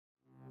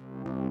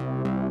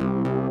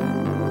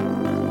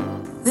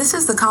This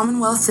is the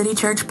Commonwealth City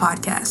Church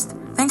podcast.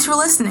 Thanks for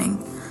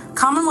listening.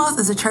 Commonwealth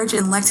is a church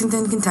in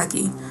Lexington,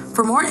 Kentucky.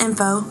 For more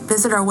info,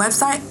 visit our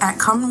website at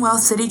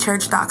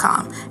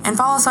commonwealthcitychurch.com and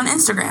follow us on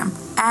Instagram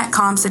at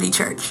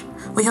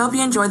ComCityChurch. We hope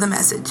you enjoy the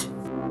message.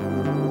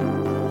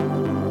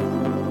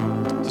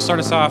 To start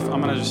us off, I'm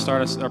going to just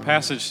start our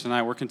passage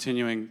tonight. We're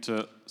continuing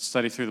to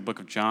study through the book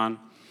of John.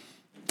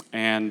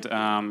 And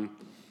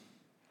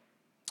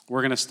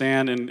we're going to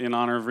stand in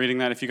honor of reading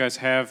that. If you guys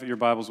have your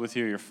Bibles with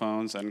you, your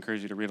phones, I'd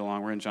encourage you to read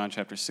along. We're in John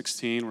chapter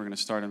 16. We're going to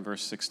start in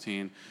verse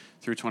 16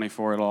 through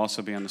 24. It'll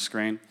also be on the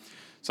screen.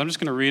 So I'm just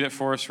going to read it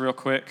for us real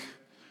quick.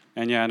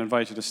 And yeah, I'd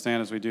invite you to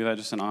stand as we do that,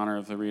 just in honor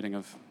of the reading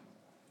of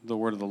the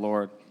word of the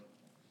Lord.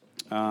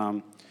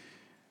 And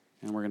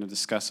we're going to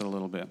discuss it a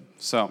little bit.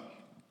 So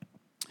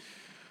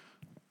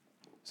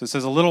it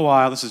says, a little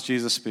while, this is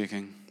Jesus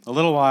speaking, a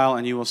little while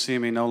and you will see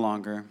me no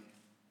longer.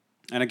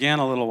 And again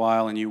a little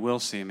while and you will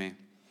see me.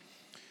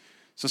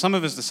 So some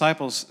of his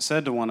disciples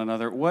said to one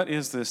another, what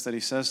is this that he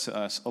says to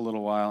us, a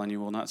little while and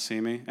you will not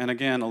see me? And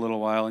again a little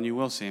while and you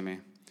will see me.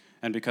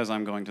 And because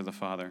I'm going to the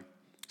Father.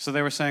 So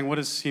they were saying, what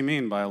does he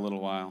mean by a little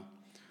while?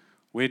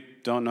 We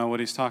don't know what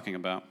he's talking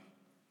about.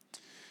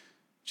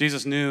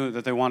 Jesus knew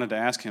that they wanted to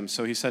ask him,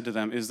 so he said to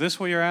them, is this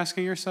what you're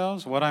asking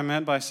yourselves? What I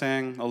meant by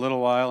saying, a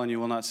little while and you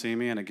will not see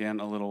me, and again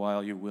a little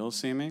while you will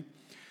see me?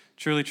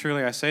 Truly,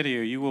 truly, I say to you,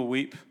 you will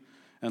weep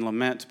and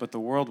lament, but the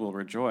world will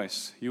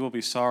rejoice. You will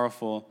be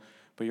sorrowful,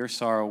 but your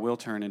sorrow will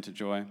turn into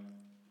joy.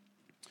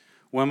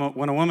 When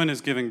a woman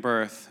is giving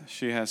birth,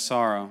 she has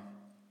sorrow,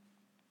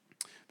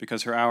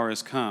 because her hour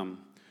has come.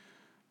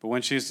 But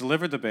when she has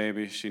delivered the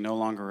baby, she no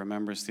longer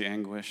remembers the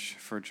anguish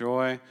for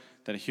joy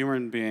that a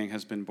human being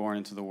has been born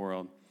into the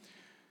world.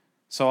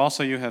 So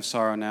also you have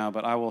sorrow now,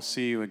 but I will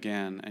see you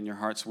again, and your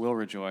hearts will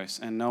rejoice,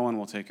 and no one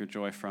will take your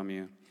joy from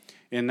you.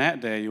 In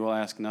that day you will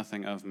ask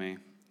nothing of me.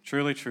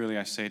 Truly, truly,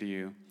 I say to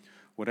you,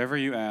 whatever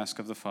you ask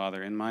of the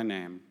Father in my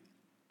name,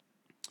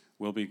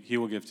 he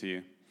will give to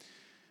you.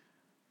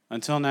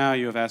 Until now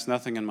you have asked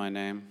nothing in my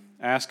name.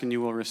 Ask and you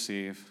will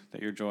receive,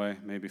 that your joy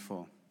may be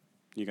full.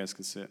 You guys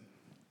can sit.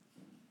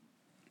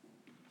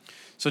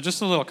 So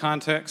just a little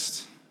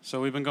context. So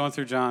we've been going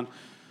through John.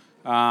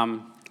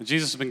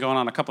 Jesus has been going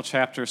on a couple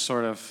chapters,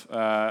 sort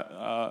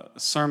of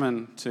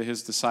sermon to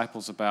his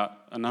disciples about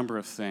a number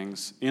of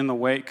things. In the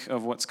wake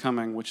of what's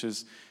coming, which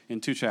is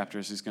in 2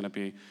 chapters, he's going to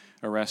be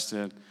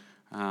arrested.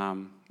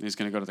 He's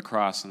going to go to the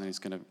cross, and then he's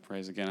going to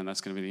rise again, and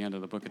that's going to be the end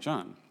of the book of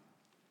John.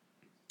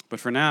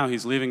 But for now,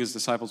 he's leaving his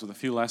disciples with a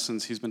few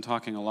lessons. He's been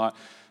talking a lot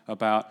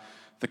about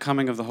the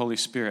coming of the Holy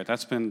Spirit.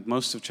 That's been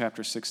most of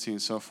chapter 16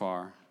 so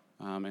far.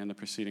 And the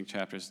preceding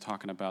chapters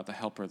talking about the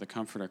helper, the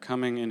comforter,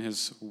 coming in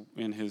his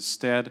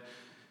stead.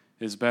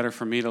 It is better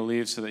for me to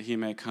leave so that he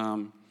may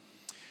come.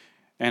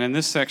 And in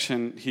this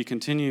section, he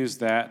continues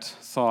that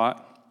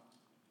thought,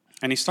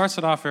 and he starts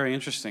it off very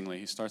interestingly.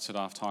 He starts it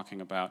off talking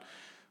about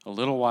a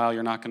little while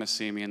you're not going to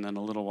see me, and then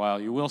a little while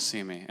you will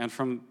see me. And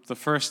from the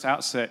first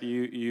outset,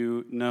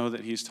 you know that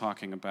he's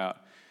talking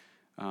about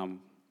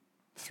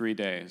 3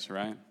 days,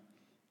 right?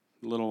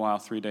 A little while,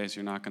 3 days,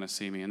 you're not going to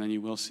see me, and then you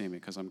will see me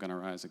because I'm going to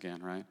rise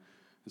again, right?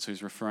 And so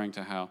he's referring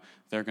to how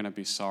they're going to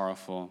be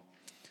sorrowful.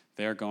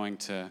 They're going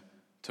to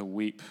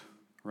weep,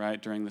 right,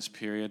 during this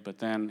period. But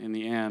then in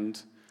the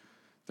end,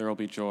 there will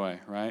be joy,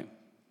 right?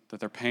 That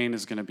their pain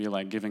is going to be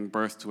like giving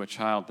birth to a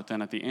child. But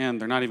then at the end,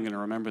 they're not even going to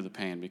remember the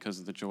pain because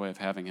of the joy of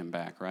having him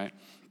back, right?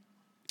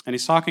 And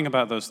he's talking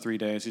about those 3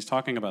 days. He's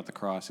talking about the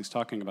cross. He's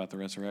talking about the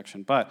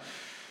resurrection. But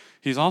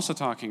he's also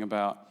talking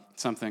about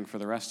something for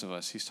the rest of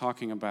us. He's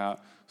talking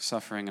about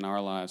suffering in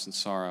our lives and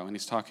sorrow. And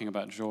he's talking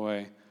about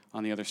joy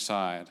on the other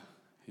side.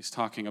 He's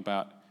talking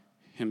about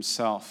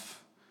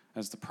himself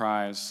as the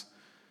prize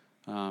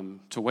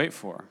to wait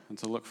for and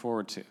to look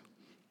forward to.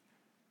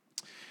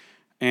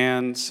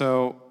 And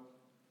so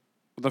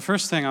the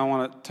first thing I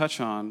want to touch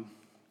on,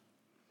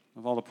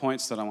 of all the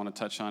points that I want to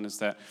touch on, is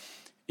that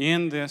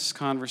in this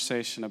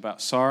conversation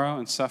about sorrow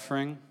and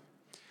suffering,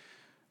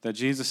 that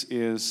Jesus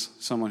is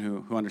someone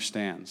who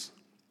understands.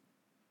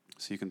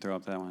 So you can throw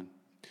up that one.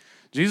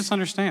 Jesus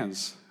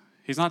understands.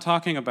 He's not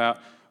talking about,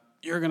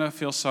 you're going to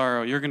feel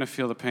sorrow, you're going to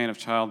feel the pain of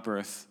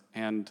childbirth,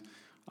 and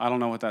I don't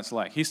know what that's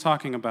like. He's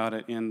talking about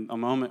it in a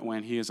moment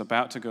when he is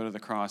about to go to the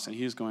cross, and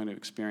he's going to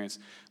experience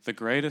the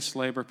greatest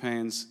labor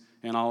pains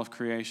in all of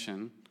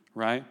creation,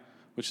 right?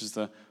 Which is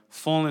the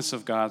fullness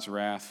of God's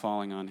wrath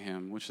falling on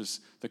him, which is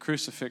the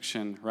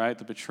crucifixion, right?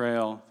 The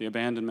betrayal, the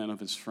abandonment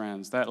of his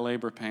friends, that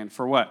labor pain.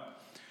 For what?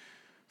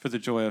 For the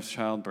joy of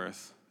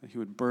childbirth, that he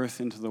would birth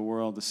into the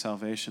world the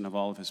salvation of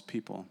all of his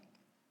people.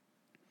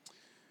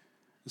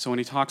 So when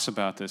he talks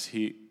about this,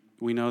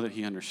 we know that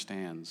he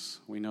understands.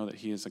 We know that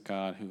he is a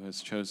God who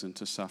has chosen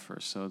to suffer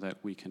so that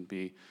we can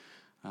be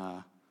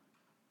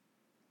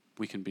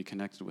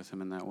connected with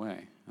him in that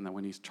way. And that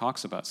when he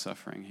talks about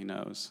suffering, he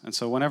knows. And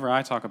so whenever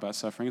I talk about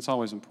suffering, it's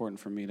always important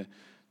for me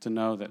to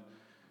know that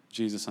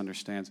Jesus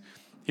understands.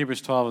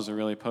 Hebrews 12 is a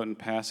really potent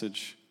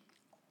passage.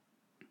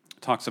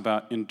 It talks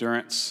about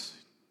endurance.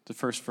 The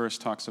first verse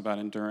talks about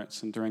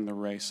endurance, enduring the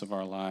race of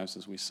our lives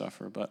as we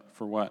suffer. But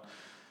for what?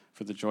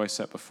 For the joy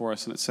set before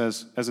us. And it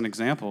says, as an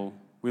example,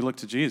 we look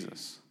to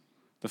Jesus,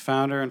 the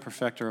founder and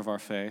perfecter of our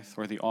faith,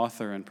 or the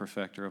author and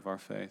perfecter of our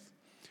faith,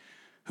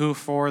 who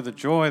for the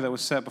joy that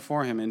was set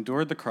before him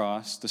endured the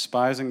cross,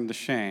 despising the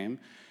shame,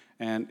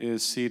 and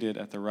is seated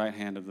at the right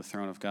hand of the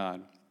throne of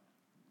God.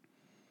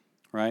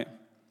 Right?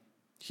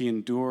 He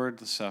endured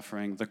the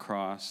suffering, the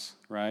cross,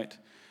 right?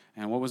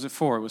 And what was it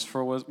for? It was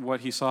for what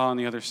he saw on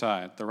the other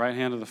side, the right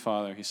hand of the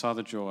Father. He saw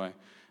the joy,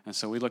 and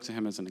so we look to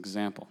him as an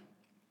example.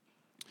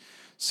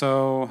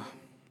 So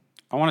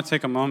I want to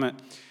take a moment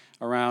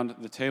around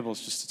the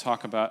tables just to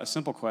talk about a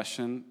simple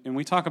question. And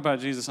we talk about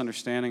Jesus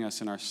understanding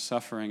us in our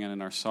suffering and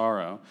in our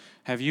sorrow.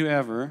 Have you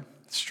ever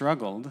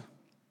struggled,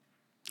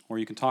 or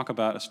you can talk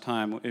about this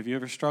time, have you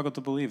ever struggled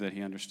to believe that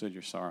he understood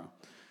your sorrow?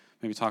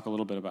 Maybe talk a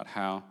little bit about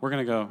how. We're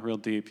going to go real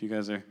deep. You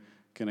guys are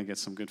going to get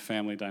some good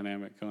family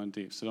dynamic going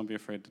deep, so don't be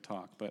afraid to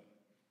talk. But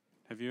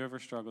have you ever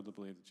struggled to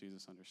believe that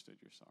Jesus understood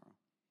your sorrow?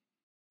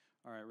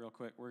 All right, real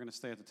quick, we're going to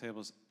stay at the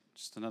tables.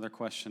 Just another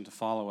question to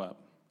follow up.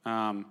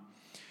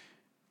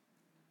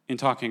 In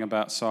talking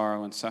about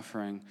sorrow and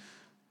suffering,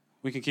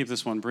 we can keep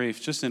this one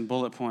brief, just in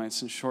bullet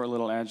points and short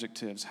little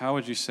adjectives. How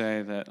would you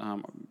say that,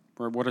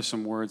 or what are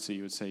some words that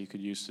you would say you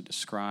could use to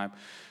describe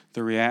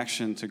the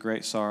reaction to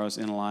great sorrows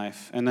in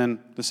life? And then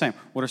the same,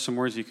 what are some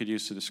words you could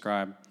use to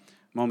describe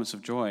moments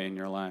of joy in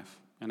your life?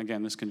 And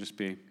again, this can just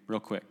be real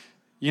quick.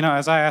 You know,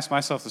 as I asked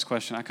myself this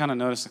question, I kind of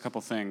noticed a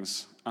couple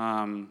things.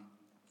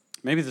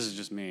 Maybe this is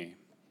just me,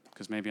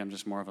 because maybe I'm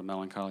just more of a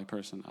melancholy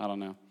person. I don't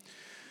know.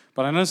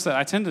 But I noticed that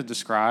I tend to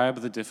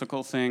describe the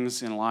difficult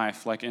things in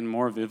life like in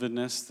more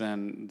vividness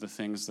than the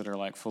things that are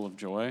like full of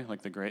joy,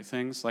 like the great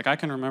things. Like I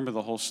can remember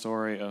the whole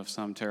story of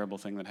some terrible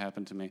thing that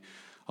happened to me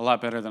a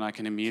lot better than I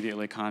can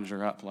immediately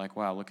conjure up like,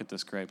 wow, look at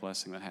this great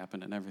blessing that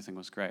happened and everything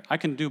was great. I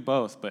can do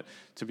both, but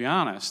to be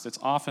honest, it's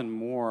often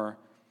more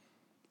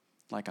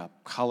like a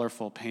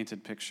colorful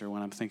painted picture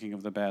when I'm thinking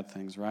of the bad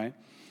things, right?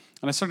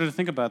 And I started to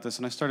think about this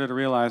and I started to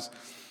realize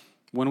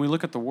when we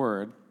look at the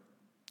Word,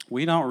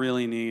 we don't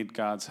really need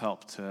God's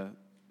help to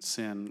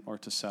sin or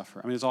to suffer.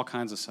 I mean, there's all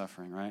kinds of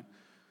suffering, right?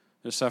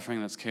 There's suffering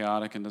that's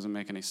chaotic and doesn't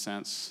make any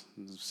sense,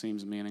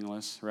 seems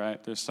meaningless,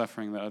 right? There's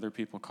suffering that other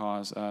people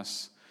cause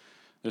us.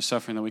 There's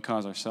suffering that we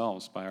cause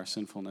ourselves by our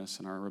sinfulness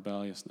and our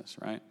rebelliousness,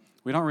 right?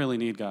 We don't really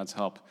need God's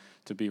help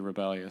to be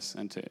rebellious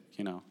and to,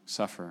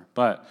 suffer.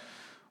 But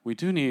we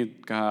do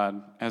need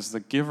God as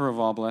the giver of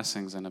all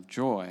blessings and of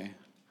joy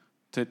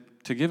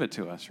to give it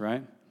to us,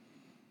 right?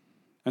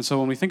 And so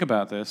when we think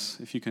about this,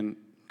 if you can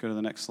go to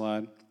the next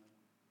slide.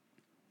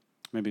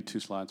 Maybe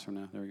 2 slides from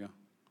now. There we go.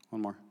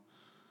 One more.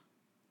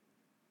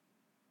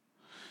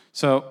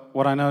 So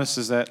what I noticed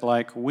is that,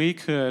 we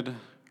could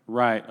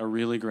write a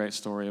really great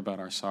story about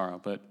our sorrow,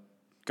 but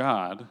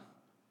God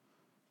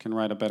can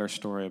write a better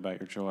story about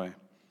your joy.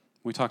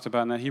 We talked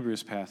about in that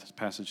Hebrews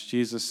passage,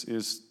 Jesus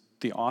is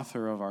the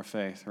author of our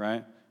faith,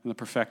 right? And the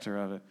perfecter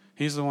of it.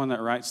 He's the one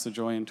that writes the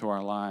joy into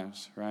our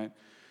lives, right?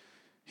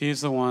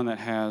 He's the one that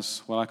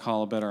has what I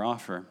call a better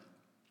offer.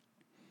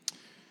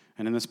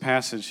 And in this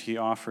passage, he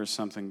offers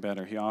something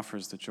better. He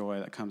offers the joy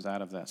that comes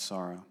out of that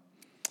sorrow.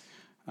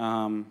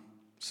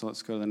 So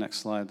let's go to the next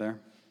slide there.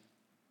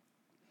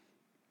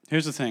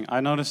 Here's the thing.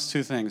 I noticed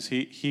 2 things.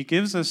 He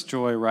gives us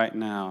joy right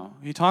now.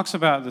 He talks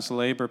about this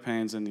labor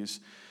pains and this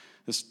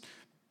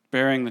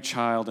bearing the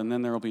child, and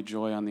then there will be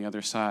joy on the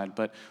other side.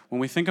 But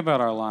when we think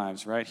about our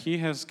lives, right, he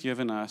has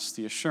given us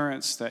the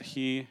assurance that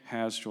he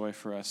has joy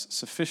for us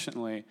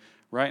sufficiently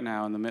right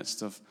now in the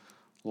midst of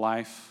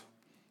life,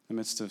 in the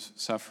midst of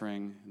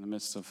suffering, in the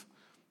midst of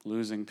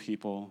losing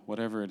people,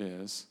 whatever it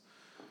is.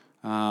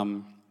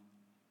 And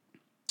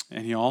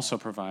he also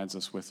provides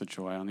us with the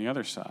joy on the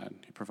other side.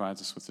 He provides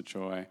us with the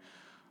joy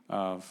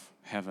of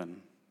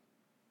heaven,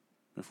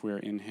 if we're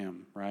in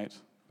him, right?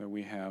 That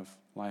we have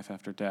life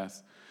after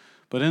death.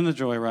 But in the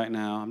joy right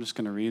now, I'm just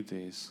going to read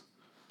these.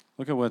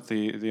 Look at what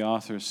the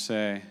authors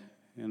say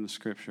in the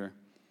scripture.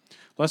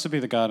 Blessed be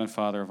the God and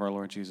Father of our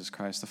Lord Jesus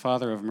Christ, the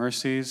Father of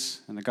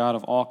mercies and the God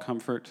of all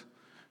comfort,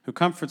 who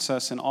comforts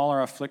us in all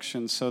our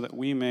afflictions so that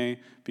we may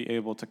be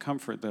able to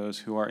comfort those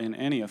who are in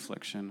any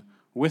affliction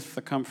with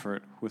the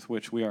comfort with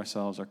which we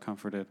ourselves are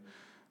comforted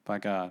by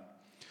God.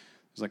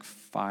 There's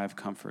 5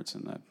 comforts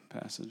in that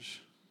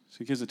passage. So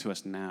he gives it to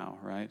us now,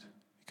 right?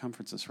 He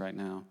comforts us right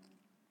now.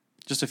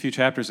 Just a few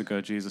chapters ago,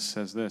 Jesus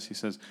says this. He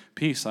says,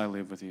 peace I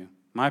leave with you.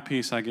 My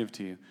peace I give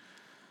to you.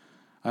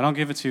 I don't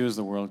give it to you as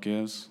the world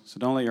gives, so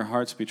don't let your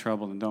hearts be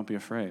troubled and don't be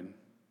afraid.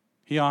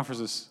 He offers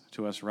this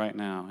to us right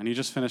now. And he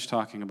just finished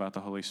talking about the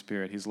Holy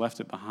Spirit. He's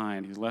left it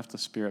behind. He's left the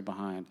Spirit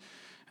behind.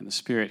 And the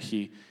Spirit,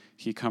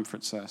 he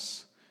comforts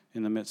us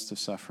in the midst of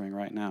suffering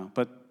right now.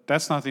 But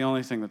that's not the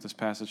only thing that this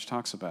passage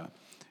talks about.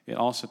 It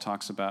also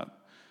talks about,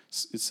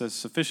 it says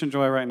sufficient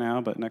joy right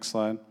now, but next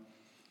slide.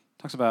 It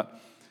talks about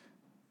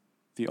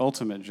the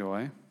ultimate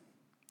joy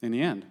in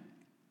the end.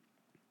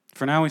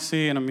 For now we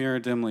see in a mirror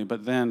dimly,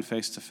 but then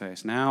face to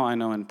face. Now I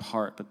know in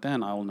part, but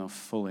then I will know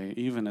fully,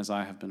 even as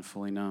I have been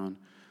fully known.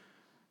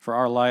 For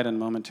our light and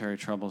momentary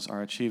troubles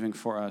are achieving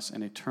for us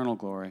an eternal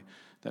glory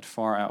that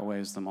far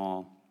outweighs them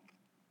all.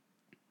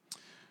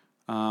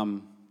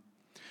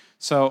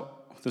 So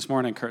this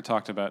morning, Kurt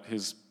talked about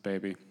his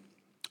baby.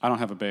 I don't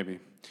have a baby.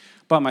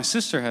 But my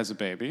sister has a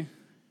baby,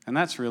 and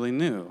that's really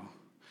new.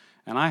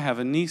 And I have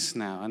a niece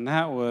now, and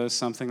that was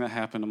something that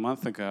happened a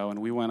month ago, and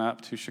we went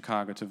up to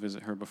Chicago to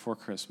visit her before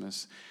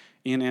Christmas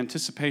in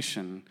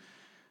anticipation,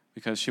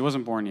 because she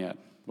wasn't born yet.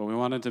 But we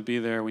wanted to be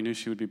there. We knew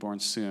she would be born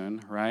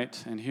soon, right?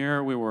 And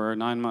here we were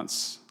 9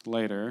 months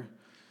later,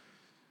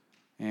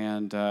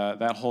 and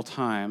that whole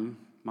time,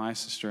 my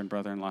sister and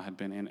brother-in-law had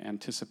been in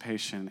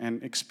anticipation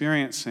and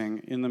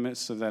experiencing, in the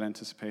midst of that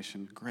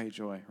anticipation, great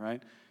joy,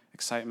 right?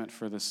 Excitement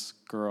for this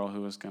girl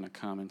who was going to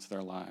come into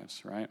their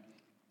lives, right?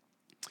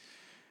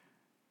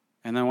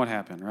 And then what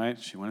happened, right?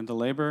 She went into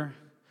labor,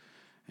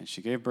 and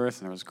she gave birth,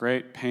 and there was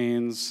great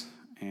pains,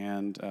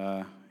 and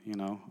a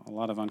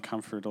lot of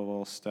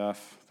uncomfortable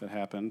stuff that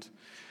happened.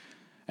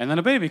 And then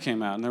a baby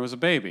came out, and there was a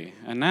baby.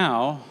 And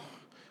now,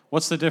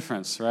 what's the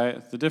difference,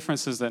 right? The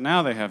difference is that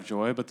now they have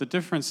joy, but the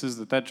difference is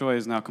that that joy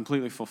is now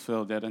completely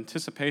fulfilled. That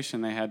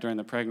anticipation they had during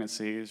the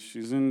pregnancy,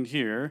 she's in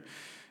here,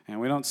 and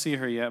we don't see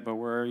her yet, but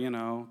we're,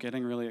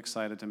 getting really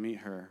excited to meet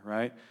her,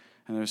 right?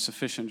 And there's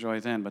sufficient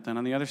joy then. But then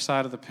on the other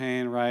side of the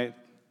pain, right,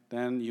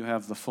 then you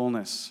have the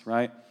fullness,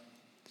 right?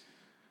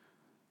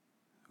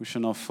 We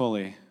shall know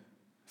fully,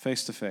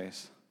 face to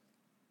face.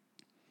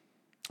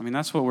 I mean,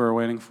 that's what we're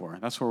waiting for.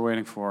 That's what we're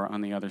waiting for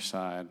on the other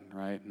side,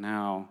 right?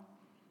 Now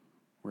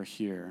we're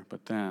here,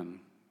 but then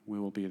we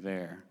will be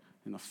there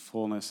in the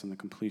fullness and the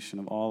completion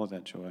of all of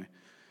that joy,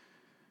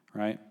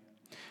 right?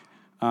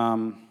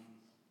 I'm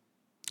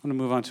going to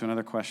move on to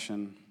another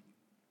question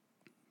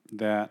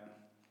that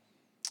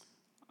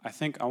I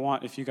think I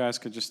want, if you guys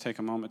could just take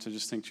a moment to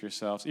just think to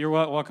yourselves. You're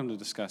welcome to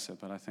discuss it,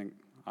 but I think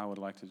I would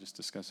like to just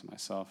discuss it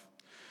myself.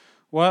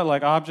 What,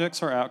 like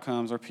objects or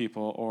outcomes or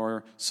people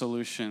or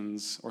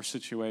solutions or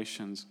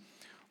situations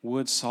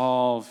would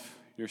solve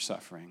your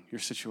suffering, your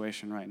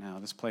situation right now,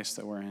 this place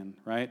that we're in,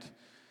 right?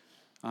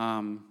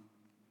 I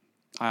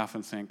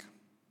often think,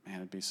 man,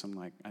 it'd be just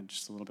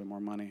a little bit more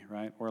money,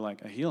 right? Or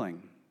like a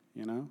healing,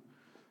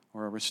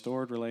 or a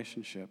restored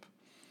relationship.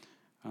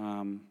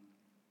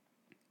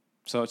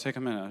 So take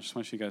a minute. I just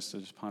want you guys to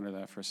just ponder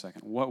that for a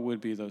second. What would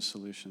be those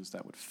solutions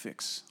that would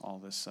fix all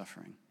this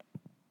suffering?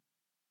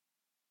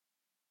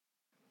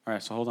 All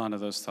right, so hold on to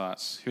those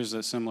thoughts. Here's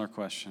a similar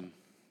question.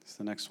 It's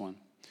the next one.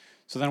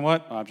 So then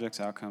what objects,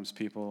 outcomes,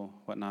 people,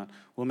 whatnot,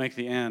 will make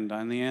the end?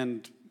 In the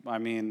end, I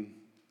mean,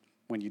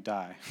 when you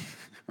die,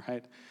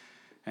 right?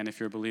 And if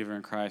you're a believer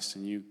in Christ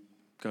and you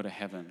go to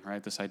heaven,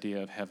 right? This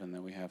idea of heaven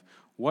that we have.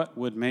 What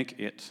would make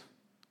it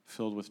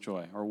filled with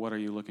joy? Or what are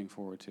you looking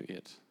forward to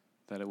it,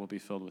 that it will be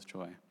filled with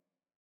joy?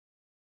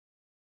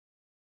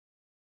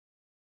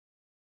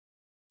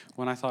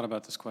 When I thought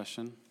about this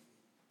question,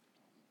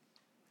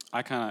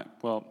 I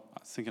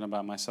thinking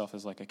about myself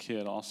as like a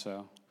kid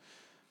also.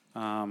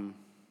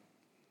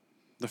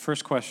 The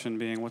first question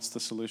being, what's the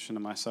solution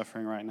to my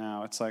suffering right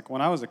now? It's like,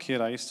 when I was a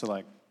kid, I used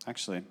to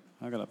actually,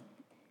 I got a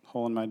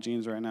hole in my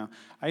jeans right now.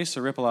 I used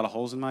to rip a lot of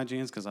holes in my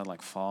jeans because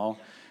I'd fall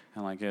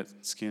and get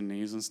skinned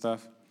knees and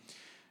stuff.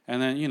 And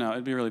then,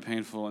 it'd be really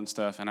painful and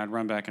stuff, and I'd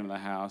run back into the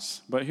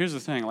house. But here's the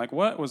thing,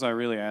 what was I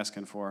really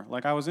asking for?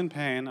 I was in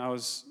pain, I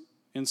was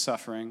in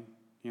suffering,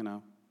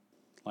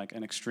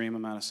 an extreme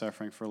amount of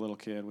suffering for a little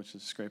kid, which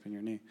is scraping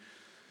your knee.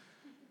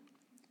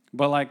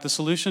 But the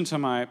solution to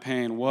my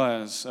pain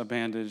was a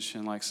bandage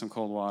and some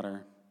cold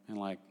water and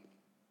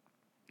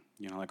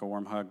a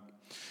warm hug.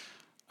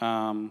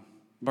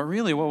 But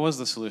really, what was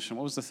the solution?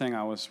 What was the thing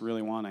I was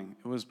really wanting?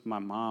 It was my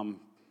mom,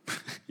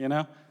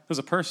 It was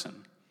a person,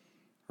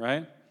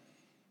 right?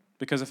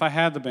 Because if I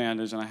had the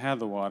bandage and I had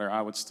the water,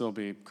 I would still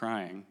be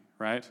crying,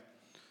 right?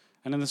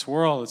 And in this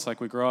world, it's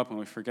we grow up and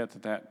we forget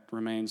that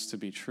remains to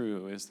be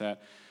true, is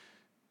that,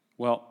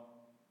 well,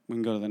 we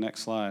can go to the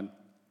next slide.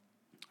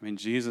 I mean,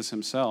 Jesus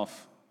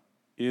himself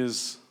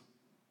is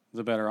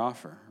the better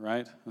offer,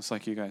 right? It's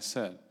like you guys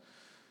said.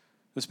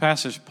 This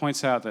passage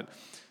points out that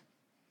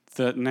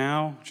the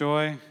now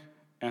joy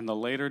and the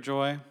later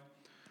joy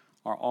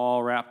are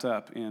all wrapped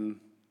up in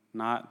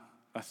not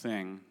a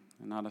thing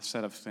and not a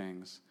set of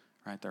things,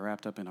 right? They're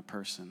wrapped up in a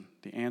person.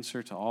 The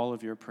answer to all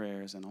of your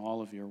prayers and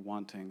all of your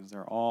wantings,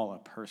 they're all a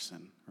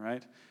person,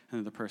 right?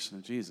 And the person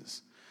of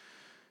Jesus.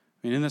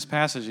 I mean, in this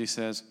passage, he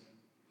says,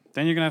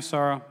 then you're going to have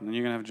sorrow, and then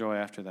you're going to have joy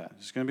after that.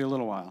 It's going to be a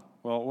little while.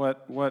 Well,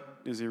 what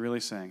is he really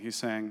saying? He's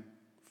saying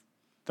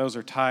those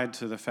are tied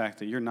to the fact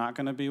that you're not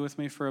going to be with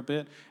me for a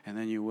bit, and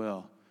then you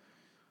will.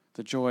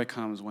 The joy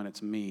comes when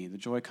it's me. The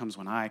joy comes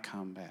when I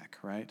come back,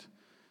 right?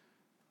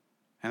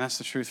 And that's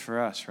the truth for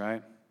us,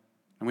 right?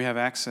 And we have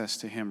access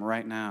to him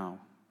right now,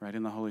 right,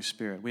 in the Holy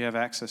Spirit. We have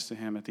access to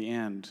him at the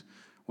end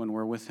when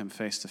we're with him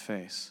face to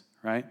face,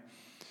 right?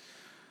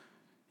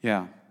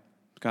 Yeah.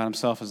 God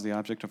himself is the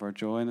object of our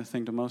joy, and the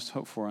thing to most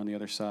hope for on the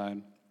other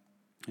side.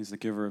 He's the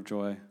giver of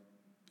joy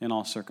in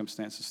all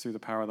circumstances through the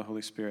power of the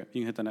Holy Spirit.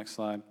 You can hit the next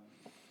slide.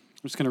 I'm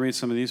just going to read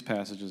some of these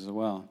passages as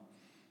well.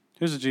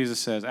 Here's what Jesus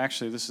says.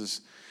 Actually, this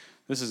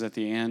is at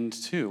the end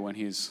too, when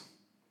he's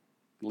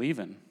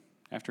leaving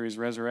after he's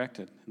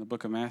resurrected in the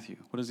book of Matthew.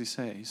 What does he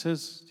say? He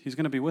says he's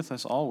going to be with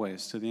us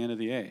always to the end of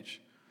the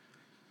age.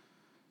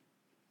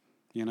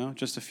 You know,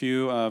 just a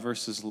few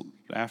verses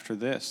after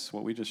this,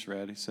 what we just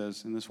read, he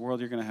says, in this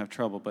world you're going to have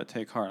trouble, but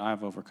take heart, I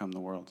have overcome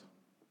the world.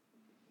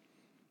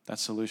 That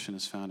solution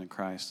is found in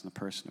Christ, in the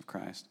person of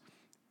Christ.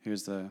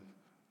 Here's the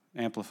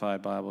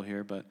Amplified Bible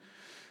here,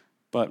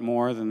 but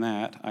more than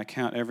that, I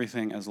count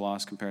everything as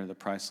loss compared to the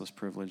priceless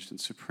privilege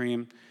and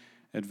supreme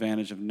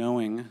advantage of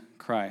knowing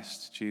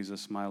Christ,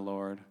 Jesus, my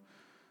Lord.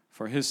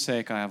 For his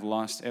sake I have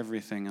lost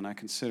everything, and I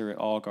consider it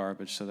all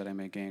garbage so that I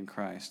may gain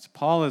Christ.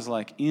 Paul is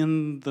like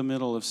in the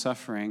middle of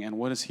suffering, and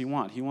what does he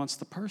want? He wants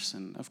the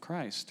person of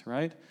Christ,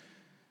 right?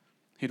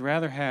 He'd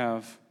rather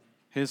have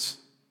his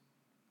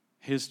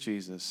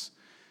Jesus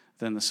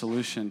than the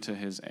solution to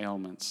his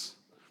ailments.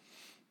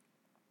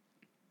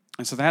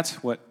 And so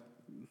that's what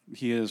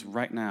he is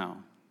right now.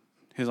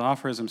 His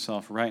offer is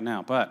himself right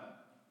now,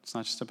 but it's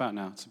not just about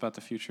now, it's about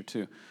the future too.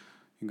 You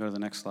can go to the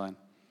next slide.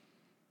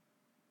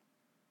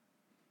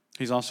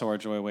 He's also our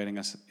joy awaiting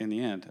us in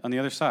the end, on the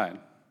other side,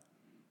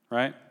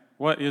 right?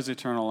 What is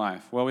eternal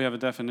life? Well, we have a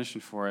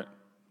definition for it.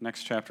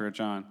 Next chapter of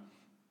John.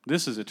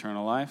 This is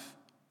eternal life,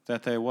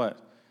 that they what?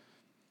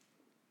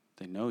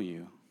 They know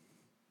you,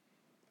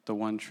 the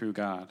one true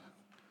God,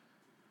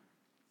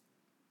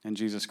 and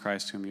Jesus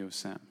Christ whom you have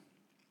sent.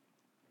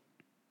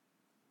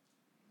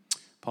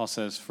 Paul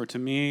says, for to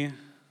me,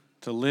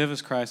 to live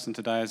is Christ and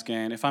to die is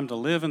gain. If I'm to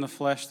live in the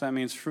flesh, that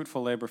means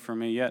fruitful labor for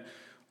me, yet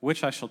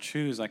which I shall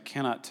choose, I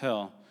cannot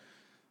tell.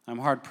 I'm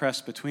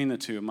hard-pressed between the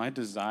two. My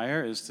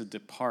desire is to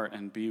depart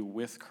and be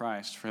with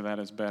Christ, for that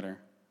is better.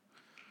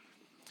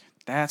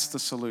 That's the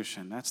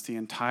solution. That's the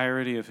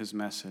entirety of his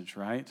message,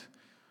 right?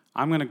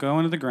 I'm going to go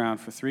into the ground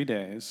for 3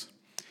 days,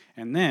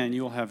 and then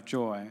you will have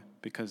joy,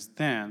 because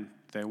then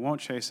they won't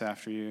chase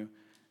after you,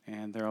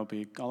 and there will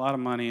be a lot of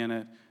money in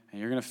it, and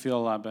you're going to feel a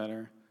lot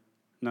better.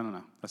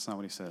 No. That's not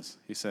what he says.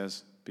 He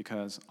says,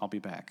 because I'll be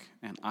back,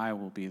 and I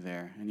will be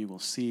there, and you will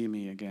see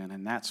me again,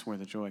 and that's where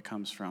the joy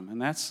comes from.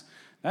 And that's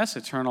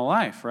eternal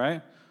life,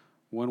 right?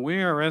 When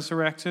we are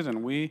resurrected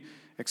and we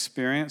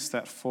experience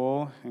that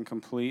full and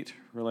complete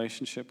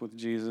relationship with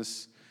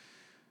Jesus,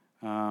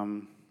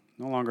 no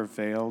longer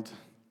veiled,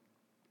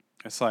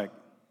 it's like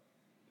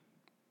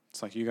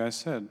you guys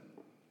said,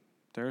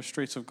 there are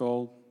streets of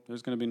gold,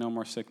 there's going to be no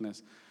more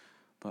sickness,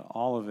 but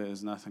all of it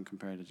is nothing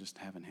compared to just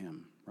having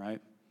him, right?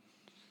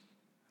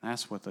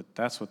 That's what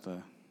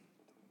the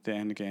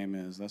end game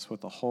is. That's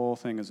what the whole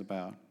thing is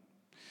about.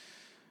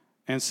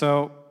 And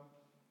so,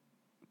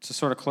 to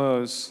sort of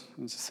close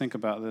and to think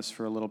about this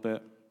for a little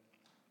bit,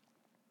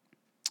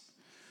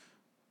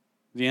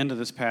 the end of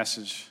this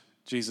passage,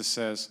 Jesus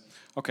says,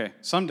 okay,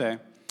 someday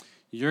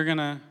you're going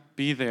to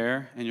be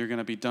there and you're going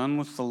to be done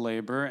with the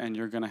labor and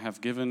you're going to have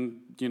given,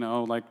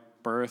 like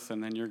birth,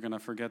 and then you're going to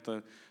forget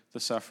the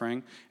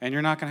suffering, and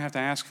you're not going to have to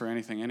ask for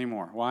anything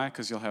anymore. Why?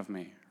 Because you'll have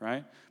me,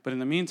 right? But in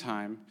the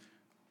meantime,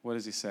 what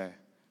does he say?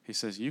 He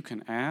says, you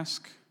can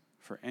ask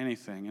for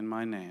anything in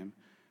my name,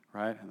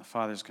 right? And the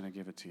Father's going to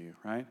give it to you,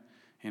 right?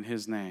 In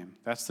his name.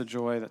 That's the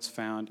joy that's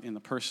found in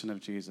the person of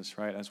Jesus,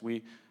 right? As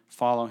we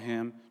follow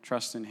him,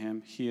 trust in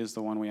him, he is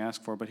the one we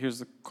ask for. But here's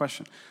the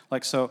question.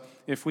 So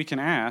if we can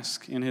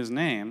ask in his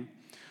name,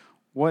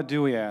 what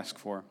do we ask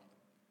for?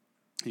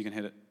 You can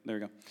hit it. There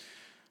we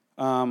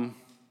go.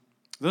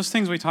 Those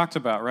things we talked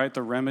about, right?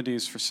 The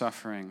remedies for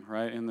suffering,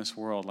 right, in this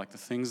world, like the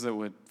things that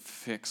would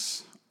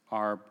fix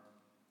our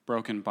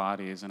broken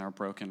bodies and our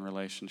broken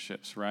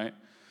relationships, right?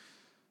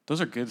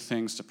 Those are good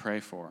things to pray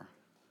for.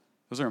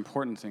 Those are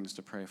important things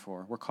to pray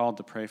for. We're called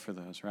to pray for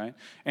those, right?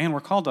 And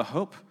we're called to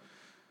hope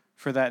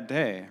for that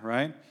day,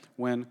 right?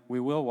 When we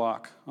will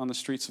walk on the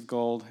streets of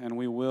gold and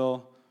we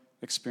will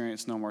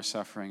experience no more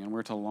suffering, and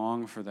we're to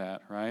long for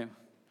that, right?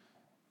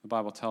 The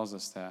Bible tells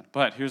us that.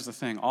 But here's the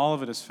thing. All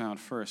of it is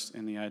found first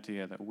in the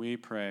idea that we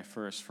pray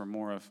first for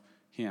more of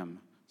him,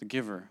 the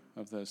giver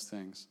of those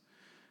things.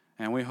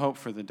 And we hope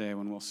for the day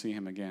when we'll see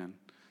him again.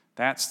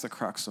 That's the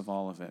crux of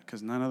all of it,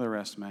 because none of the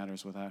rest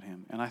matters without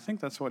him. And I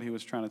think that's what he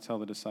was trying to tell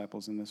the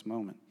disciples in this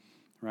moment,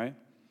 right?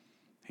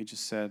 He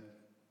just said,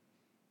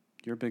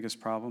 your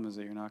biggest problem is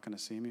that you're not going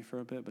to see me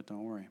for a bit, but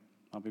don't worry,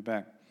 I'll be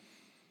back.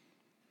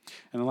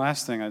 And the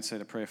last thing I'd say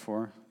to pray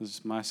for, this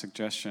is my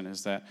suggestion,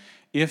 is that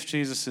if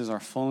Jesus is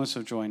our fullness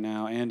of joy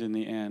now and in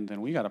the end,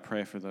 then we got to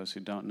pray for those who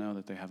don't know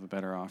that they have a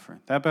better offer.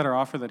 That better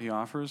offer that he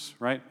offers,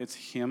 right?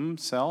 It's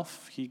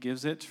himself. He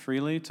gives it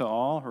freely to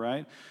all,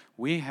 right?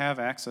 We have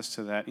access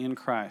to that in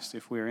Christ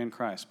if we are in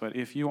Christ. But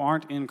if you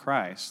aren't in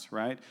Christ,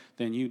 right,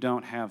 then you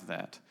don't have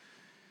that.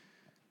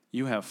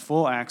 You have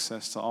full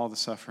access to all the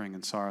suffering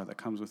and sorrow that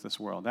comes with this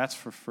world. That's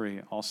for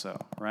free also,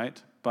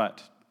 right?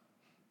 But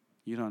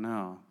you don't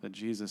know that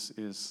Jesus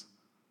is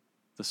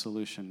the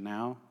solution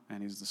now,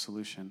 and he's the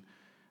solution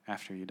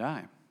after you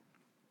die.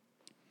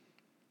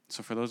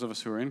 So for those of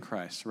us who are in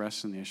Christ,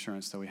 rest in the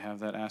assurance that we have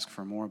that. Ask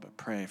for more, but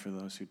pray for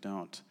those who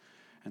don't.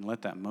 And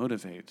let that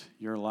motivate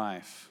your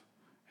life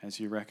as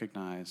you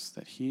recognize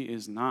that he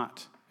is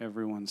not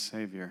everyone's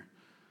Savior.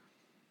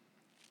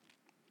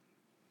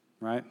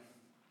 Right?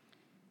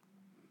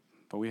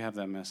 But we have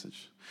that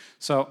message.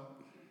 So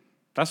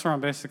that's where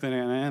I'm basically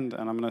going to end,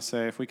 and I'm going to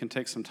say if we can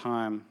take some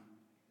time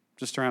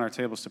just around our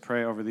tables to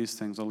pray over these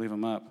things, I'll leave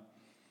them up.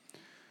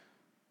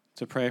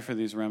 To pray for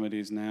these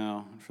remedies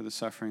now, for the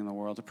suffering in the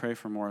world, to pray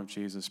for more of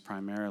Jesus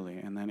primarily,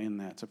 and then in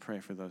that to pray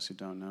for those who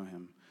don't know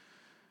him.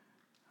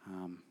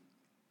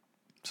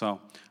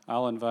 So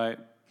I'll invite,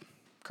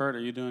 Kurt, are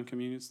you doing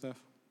communion stuff?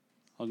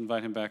 I'll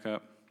invite him back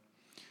up.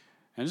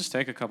 And just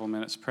take a couple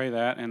minutes, pray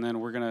that, and then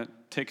we're going to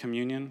take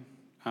communion.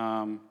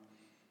 The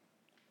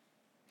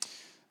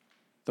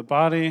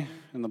body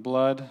and the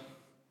blood,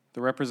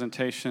 the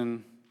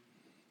representation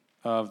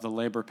of the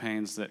labor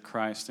pains that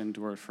Christ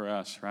endured for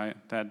us, right?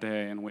 That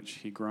day in which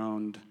he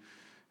groaned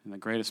in the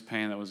greatest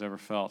pain that was ever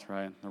felt,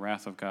 right? The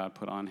wrath of God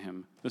put on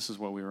him. This is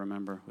what we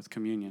remember with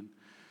communion,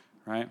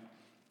 right?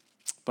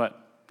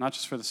 But not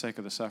just for the sake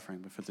of the suffering,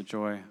 but for the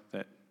joy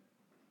that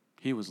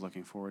he was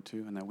looking forward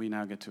to and that we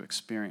now get to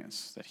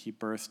experience, that he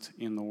birthed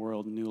in the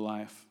world new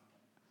life,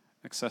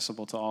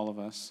 accessible to all of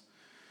us.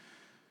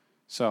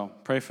 So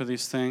pray for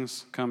these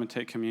things, come and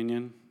take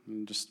communion,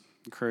 and just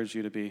encourage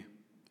you to be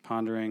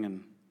pondering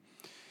and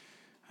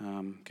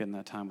getting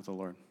that time with the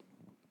Lord.